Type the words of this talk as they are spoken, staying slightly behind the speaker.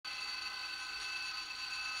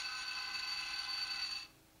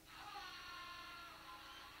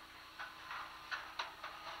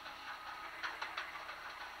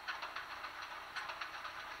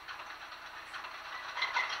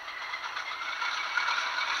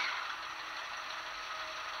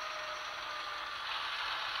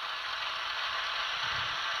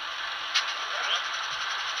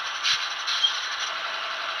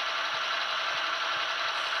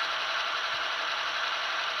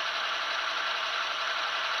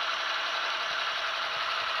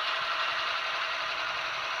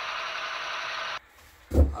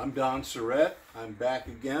I'm Don Sauret. I'm back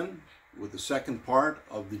again with the second part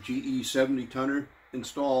of the GE 70-tonner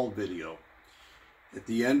install video. At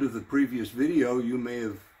the end of the previous video, you may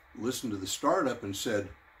have listened to the startup and said,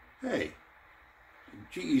 hey,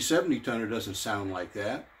 GE 70-tonner doesn't sound like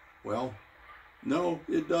that. Well, no,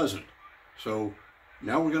 it doesn't. So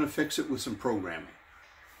now we're going to fix it with some programming.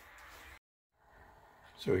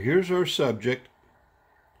 So here's our subject.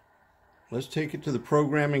 Let's take it to the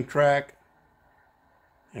programming track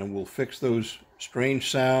and we'll fix those strange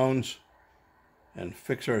sounds and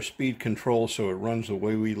fix our speed control so it runs the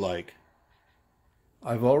way we like.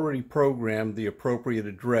 I've already programmed the appropriate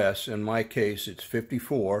address. In my case, it's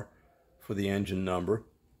 54 for the engine number.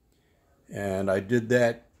 And I did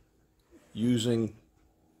that using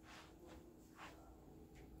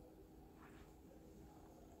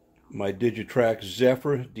my DigiTraxx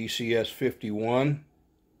Zephyr DCS 51.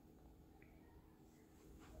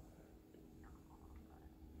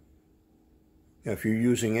 Now, if you're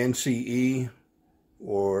using NCE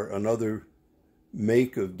or another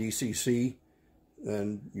make of DCC,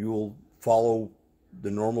 then you'll follow the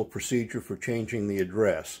normal procedure for changing the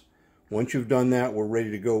address. Once you've done that, we're ready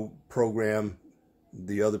to go program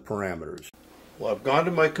the other parameters. Well, I've gone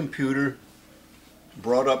to my computer,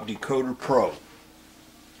 brought up DecoderPro.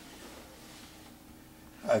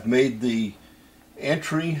 I've made the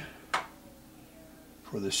entry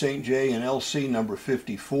for the St. J and LC number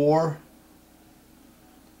 54.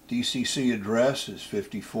 DCC address is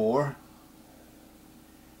 54.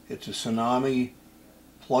 It's a Tsunami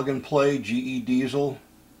plug-and-play GE diesel.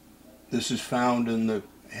 This is found in the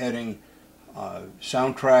heading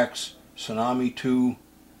SoundTraxx Tsunami 2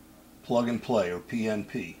 plug-and-play, or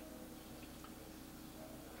PNP.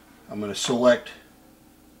 I'm going to select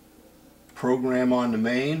Program on the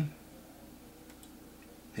main,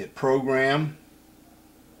 hit Program,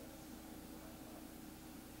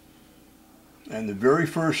 and the very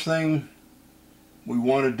first thing we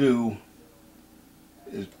want to do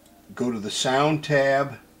is go to the Sound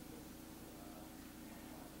tab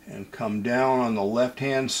and come down on the left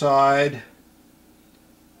hand side,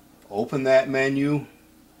 open that menu,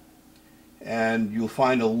 and you'll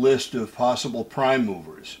find a list of possible prime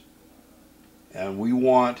movers, and we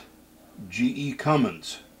want GE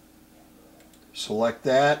Cummins. Select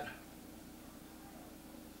that.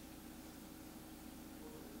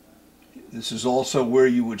 This is also where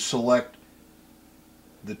you would select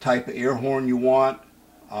the type of air horn you want.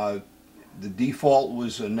 The default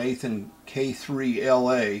was a Nathan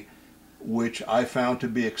K3LA, which I found to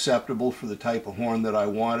be acceptable for the type of horn that I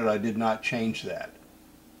wanted. I did not change that.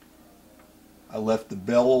 I left the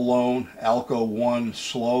bell alone, Alco 1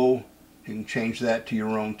 slow. You can change that to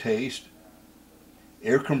your own taste.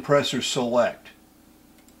 Air compressor select.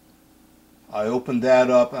 I opened that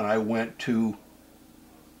up and I went to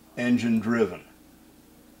engine driven.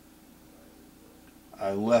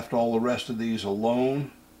 I left all the rest of these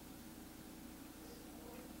alone,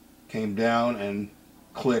 came down and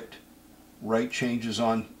clicked Write Changes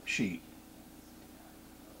on Sheet.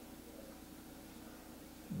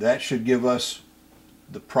 That should give us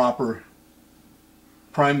the proper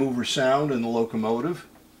prime mover sound in the locomotive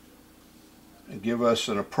and give us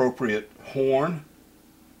an appropriate horn.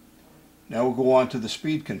 Now we'll go on to the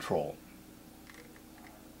speed control.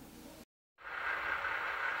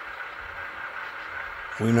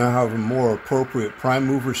 We now have a more appropriate prime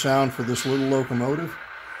mover sound for this little locomotive.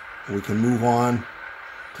 We can move on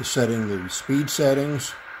to setting the speed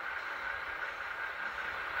settings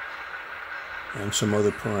and some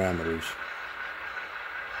other parameters.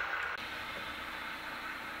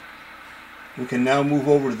 We can now move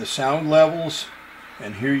over to the sound levels,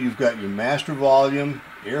 and here you've got your master volume,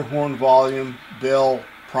 air horn volume, bell,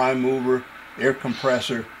 prime mover, air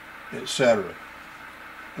compressor, etc.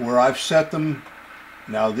 Where I've set them,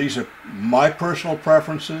 now these are my personal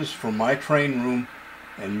preferences for my train room,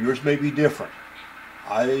 and yours may be different.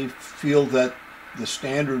 I feel that the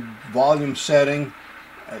standard volume setting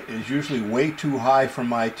is usually way too high for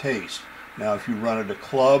my taste. Now if you run at a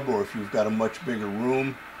club or if you've got a much bigger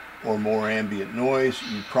room or more ambient noise,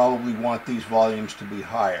 you probably want these volumes to be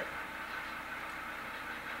higher.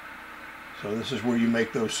 So this is where you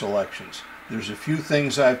make those selections. There's a few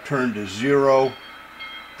things I've turned to 0.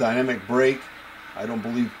 Dynamic brake, I don't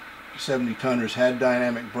believe 70-tonners had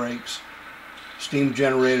dynamic brakes. Steam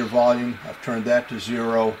generator volume, I've turned that to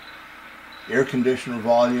 0. Air conditioner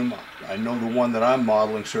volume, I know the one that I'm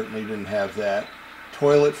modeling certainly didn't have that.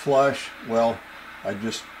 Toilet flush, well, I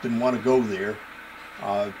just didn't want to go there.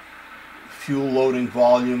 Fuel loading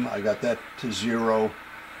volume, I got that to 0.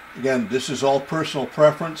 Again, this is all personal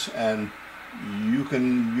preference, and you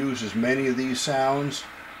can use as many of these sounds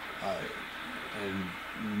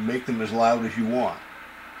and make them as loud as you want.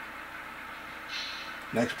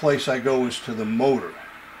 Next place I go is to the motor.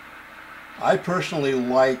 I personally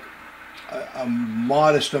like a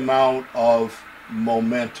modest amount of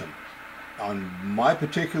momentum. On my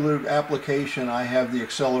particular application, I have the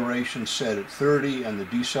acceleration set at 30 and the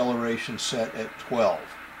deceleration set at 12.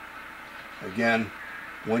 Again,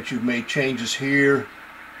 once you've made changes here,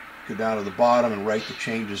 go down to the bottom and write the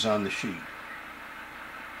changes on the sheet.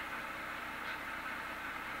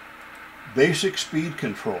 Basic speed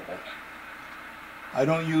control. I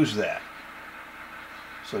don't use that.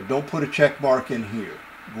 So don't put a check mark in here.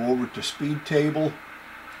 Go over to speed table.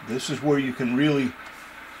 This is where you can really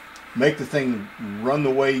make the thing run the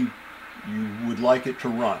way you would like it to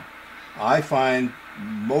run. I find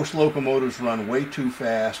most locomotives run way too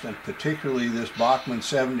fast, and particularly this Bachmann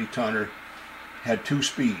 70-tonner had two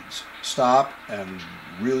speeds, stop and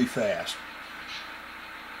really fast.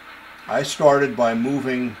 I started by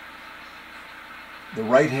moving the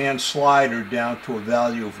right-hand slider down to a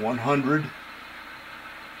value of 100,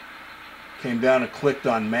 came down and clicked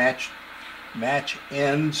on match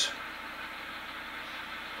ends,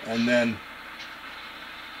 and then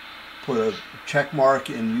put a check mark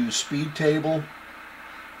and use speed table.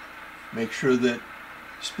 Make sure that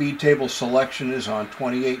speed table selection is on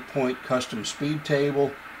 28-point custom speed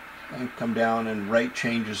table, and come down and write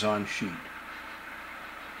changes on sheet.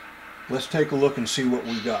 Let's take a look and see what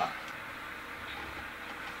we got.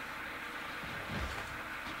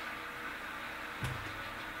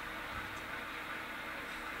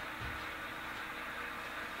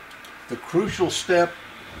 The crucial step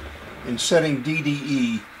in setting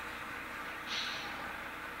DDE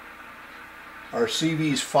are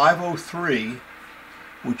CV's 503,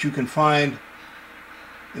 which you can find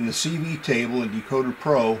in the CV table in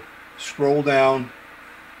DecoderPro. Scroll down,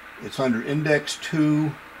 it's under Index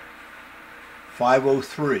 2,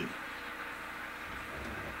 503.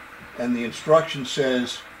 And the instruction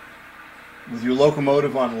says, with your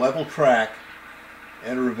locomotive on level track,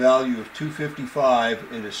 enter a value of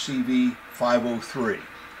 255 into CV 503.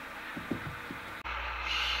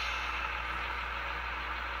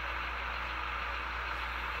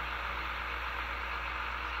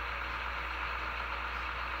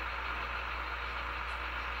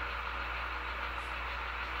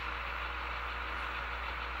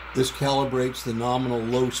 This calibrates the nominal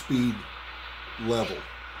low speed level.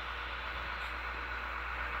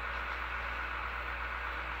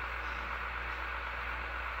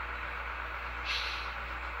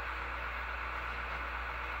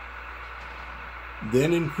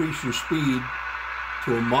 Then increase your speed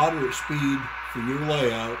to a moderate speed for your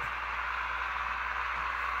layout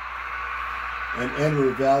and enter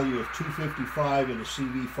a value of 255 into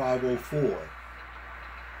CV 504.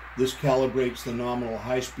 This calibrates the nominal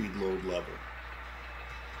high-speed load level.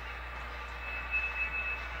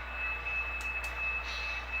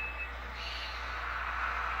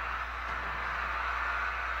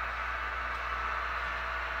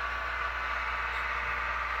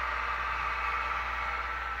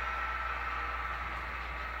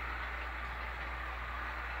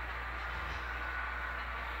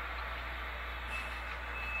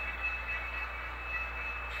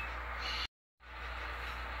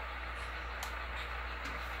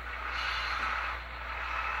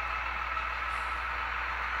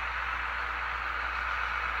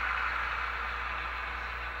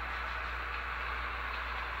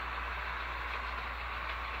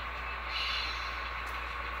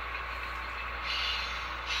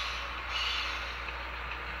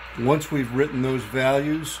 Once we've written those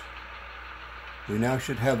values, we now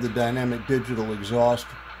should have the dynamic digital exhaust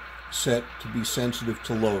set to be sensitive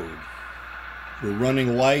to load. We're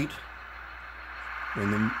running light.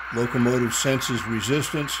 When the locomotive senses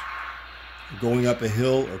resistance, going up a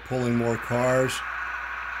hill or pulling more cars,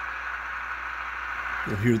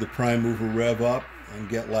 you'll hear the prime mover rev up and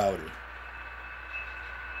get louder.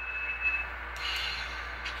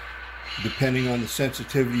 Depending on the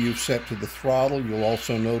sensitivity you've set to the throttle, you'll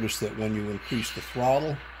also notice that when you increase the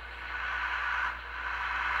throttle,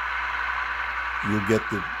 you'll get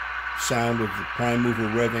the sound of the prime mover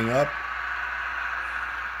revving up.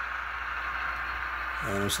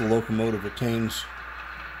 And as the locomotive attains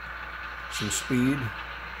some speed,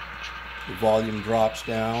 the volume drops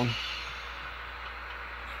down,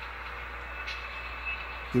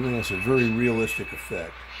 giving us a very realistic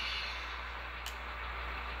effect.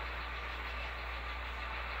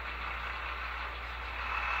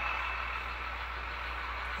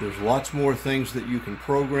 There's lots more things that you can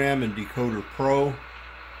program in DecoderPro.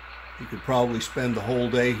 You could probably spend the whole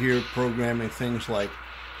day here programming things like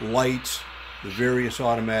lights, the various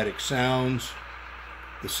automatic sounds,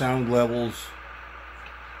 the sound levels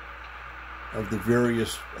of the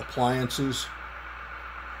various appliances.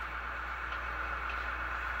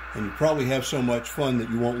 And you probably have so much fun that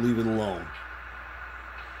you won't leave it alone.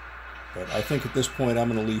 But I think at this point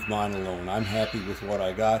I'm going to leave mine alone. I'm happy with what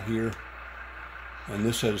I got here. And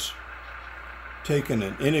this has taken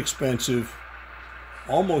an inexpensive,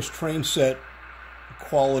 almost train set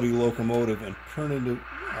quality locomotive and turned into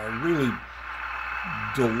a really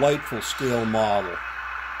delightful scale model.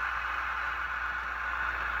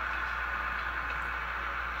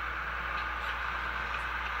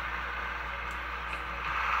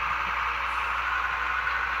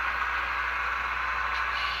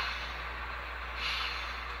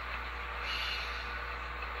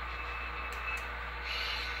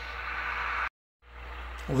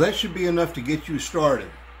 Well, that should be enough to get you started.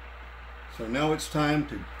 So now it's time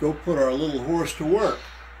to go put our little horse to work.